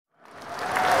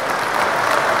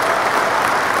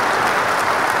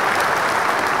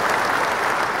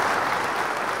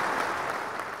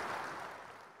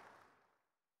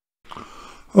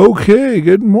Okay,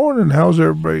 good morning. How's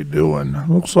everybody doing?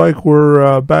 Looks like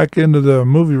we're back into the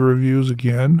movie reviews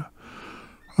again.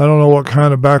 I don't know what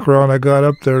kind of background I got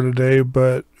up there today,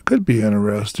 but it could be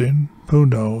interesting. Who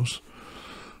knows?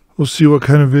 We'll see what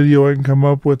kind of video I can come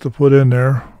up with to put in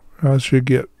there. I should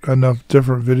get enough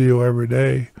different video every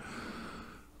day.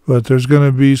 But there's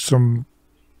going to be some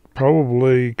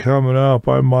probably coming up.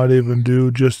 I might even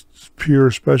do just pure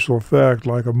special effect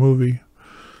like a movie,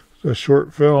 a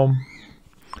short film.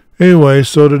 Anyway,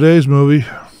 so today's movie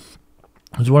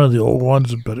is one of the old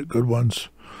ones, but good ones.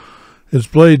 It's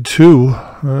Blade 2.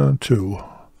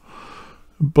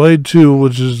 Blade 2,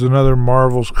 which is another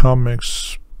Marvel's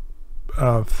Comics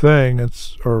thing.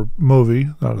 Or movie,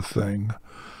 not a thing.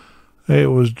 It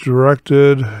was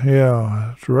directed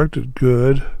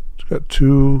good.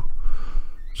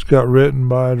 It's got written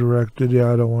by, directed.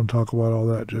 Yeah, I don't want to talk about all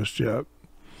that just yet.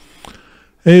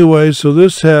 Anyway, so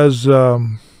this has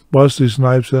Wesley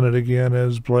Snipes in it again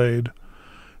as Blade.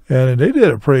 And they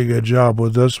did a pretty good job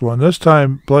with this one. This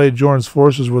time, Blade joins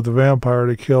forces with the vampire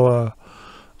to kill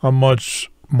a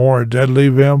much more deadly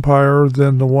vampire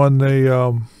than the one they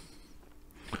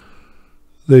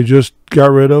just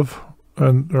got rid of,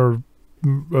 or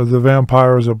the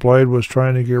vampires that Blade was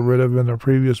trying to get rid of in their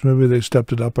previous movie. They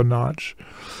stepped it up a notch.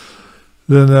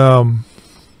 Then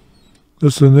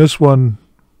this one,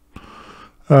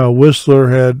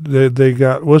 Whistler they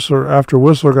got Whistler after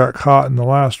Whistler got caught in the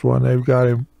last one. They've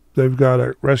got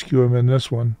to rescue him in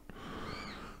this one.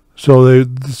 So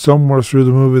somewhere through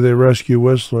the movie they rescue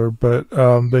Whistler, but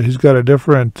he's got a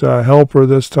different helper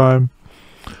this time,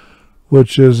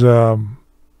 which is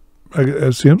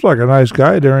it seems like a nice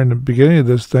guy during the beginning of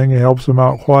this thing. He helps him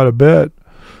out quite a bit,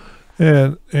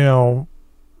 and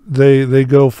they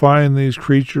go find these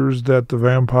creatures that the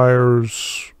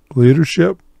vampires'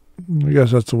 leadership, I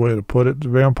guess that's the way to put it, the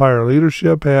vampire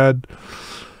leadership had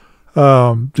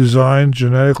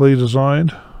genetically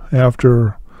designed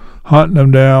after hunting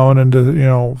them down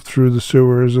into, through the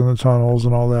sewers and the tunnels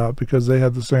and all that, because they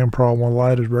had the same problem with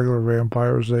light as regular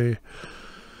vampires. They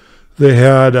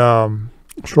had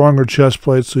stronger chest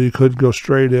plates, so you could go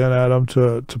straight in at them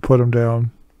to put them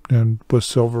down, and with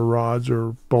silver rods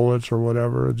or bullets or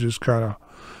whatever. It just kind of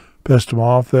pissed them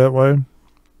off that way.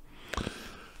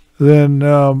 Then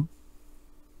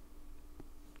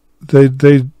they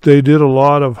did a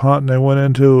lot of hunting. They went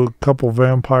into a couple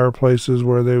vampire places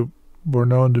where they were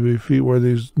known to be where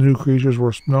these new creatures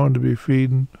were known to be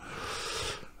feeding.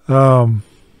 Blade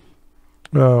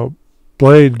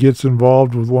gets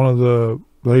involved with one of the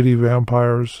lady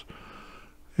vampires,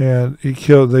 and they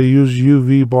use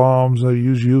UV bombs. They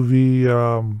use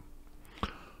UV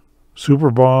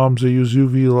super bombs. They use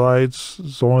UV lights.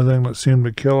 It's the only thing that seemed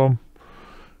to kill them,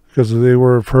 because they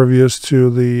were pervious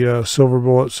to the silver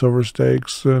bullet, silver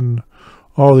stakes, and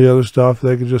all the other stuff.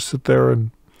 They could just sit there and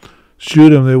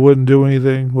shoot them. They wouldn't do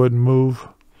anything, wouldn't move.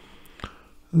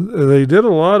 They did a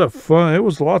lot of fun. It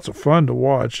was lots of fun to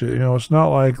watch. It's not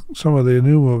like some of the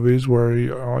new movies where you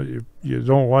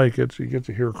don't like it. You get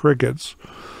to hear crickets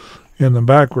in the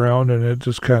background, and it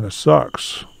just kind of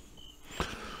sucks.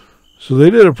 So they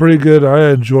did a pretty good. I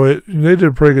enjoy it. They did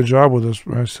a pretty good job with this.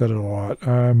 I said it a lot.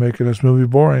 I'm making this movie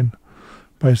boring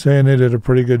by saying they did a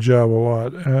pretty good job a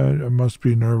lot. I must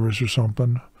be nervous or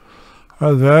something.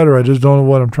 Either that, or I just don't know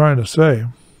what I'm trying to say.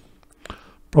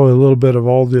 Probably a little bit of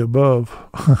all the above.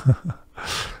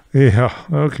 Yeah,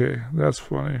 okay, that's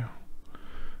funny.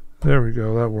 There we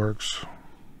go, that works.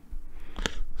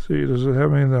 See, does it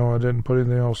have anything? No, I didn't put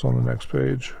anything else on the next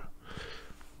page.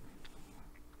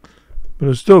 But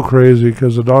it's still crazy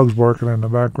because the dog's barking in the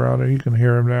background and you can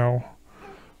hear him now.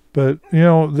 But,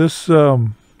 this, all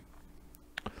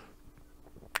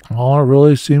it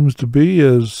really seems to be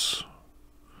is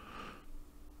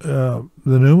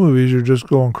the new movies are just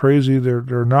going crazy.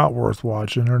 They're not worth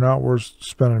watching. They're not worth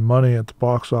spending money at the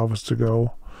box office to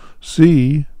go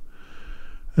see.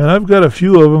 And I've got a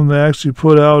few of them they actually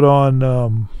put out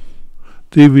on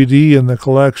DVD in the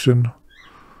collection.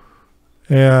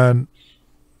 And,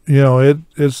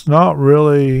 it's not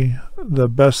really the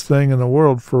best thing in the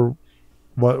world for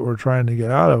what we're trying to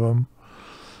get out of them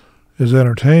is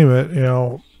entertainment.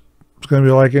 It's going to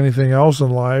be like anything else in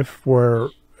life where,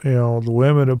 the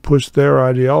women have pushed their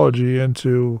ideology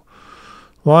into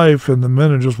life and the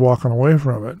men are just walking away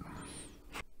from it.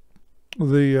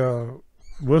 The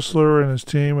Whistler and his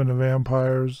team and the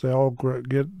vampires, they all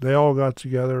got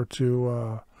together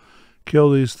to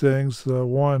kill these things. The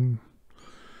one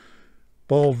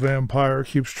bald vampire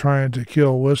keeps trying to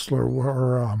kill Whistler,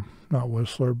 or not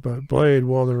Whistler, but Blade,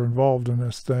 while they're involved in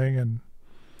this thing. And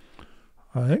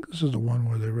I think this is the one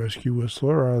where they rescue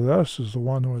Whistler, or this is the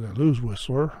one where they lose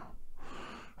Whistler.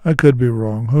 I could be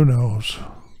wrong. Who knows?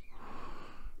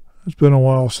 It's been a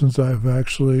while since I've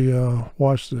actually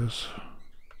watched this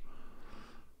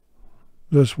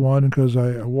one, because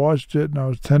I watched it and I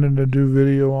was tending to do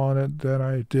video on it, then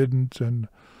I didn't, and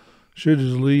should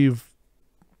just leave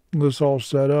this all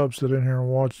set up, sit in here and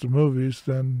watch the movies.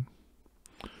 Then,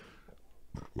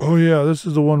 oh yeah, this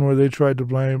is the one where they tried to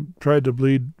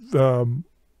bleed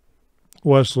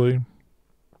Wesley,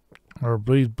 or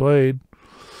bleed Blade,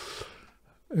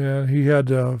 and he had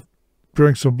to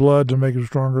drink some blood to make him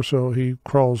stronger, so he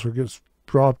crawls or gets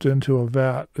dropped into a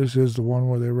vat. This is the one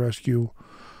where they rescue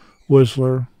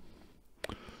Whistler.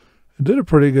 It did a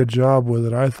pretty good job with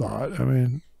it, I thought. I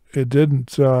mean, it didn't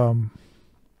suck.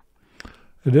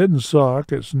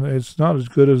 It's not as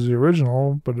good as the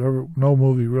original, but no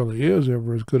movie really is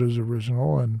ever as good as the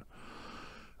original. And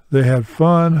they had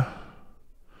fun.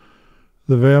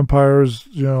 The vampires,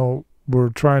 were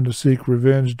trying to seek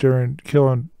revenge during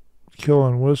killing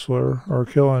Whistler, or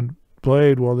killing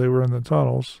Blade while they were in the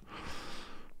tunnels.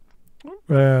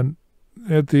 And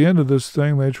at the end of this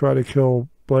thing, they try to kill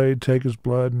Blade, take his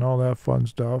blood, and all that fun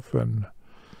stuff. And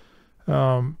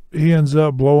he ends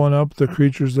up blowing up the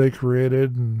creatures they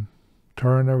created and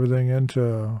turning everything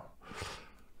into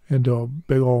a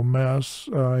big old mess.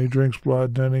 He drinks blood,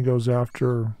 and then he goes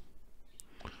after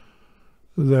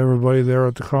everybody there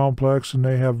at the complex, and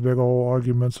they have big old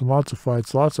arguments and lots of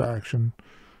fights, lots of action.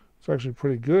 It's actually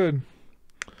pretty good.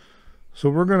 So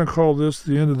we're going to call this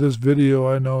the end of this video.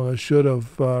 I know I should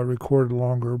have recorded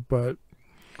longer, but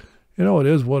it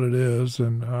is what it is.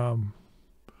 And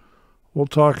we'll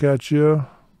talk at you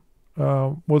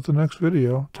with the next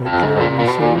video. Take care. Be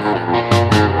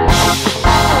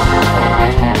safe.